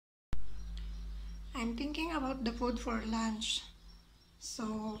I'm thinking about the food for lunch.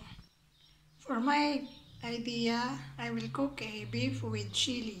 So, for my idea, I will cook a beef with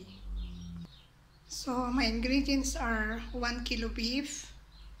chili. So, my ingredients are 1 kilo beef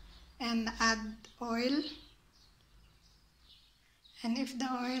and add oil. And if the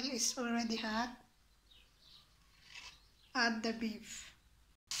oil is already hot, add the beef.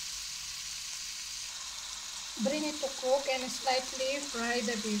 Bring it to cook and slightly fry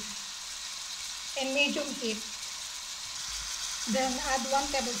the beef in medium heat. Then add 1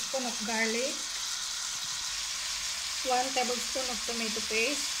 tablespoon of garlic, 1 tablespoon of tomato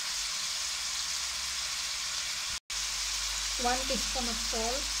paste, 1 teaspoon of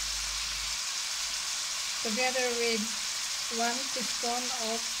salt, together with 1 teaspoon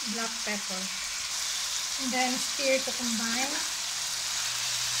of black pepper. And then stir to combine.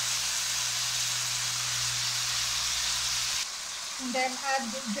 And then add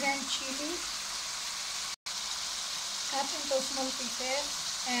ground chili, cut into small pieces,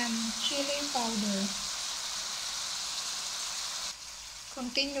 and chili powder.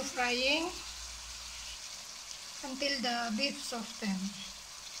 Continue frying until the beef softens.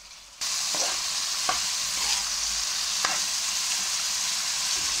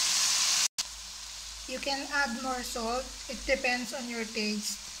 You can add more salt, it depends on your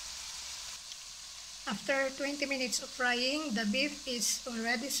taste. After 20 minutes of frying, the beef is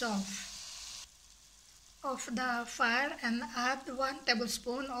already soft. Off the fire and add 1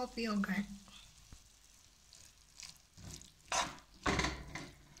 tablespoon of yogurt.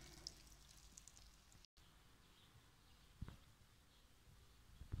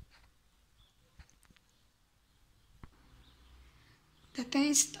 The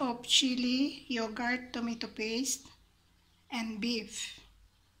taste of chili, yogurt, tomato paste, and beef.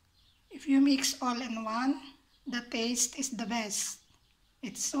 If you mix all in one, the taste is the best.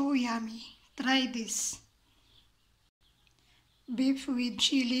 It's so yummy. Try this. Beef with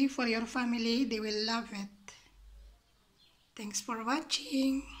chili for your family, they will love it. Thanks for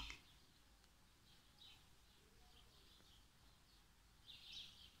watching.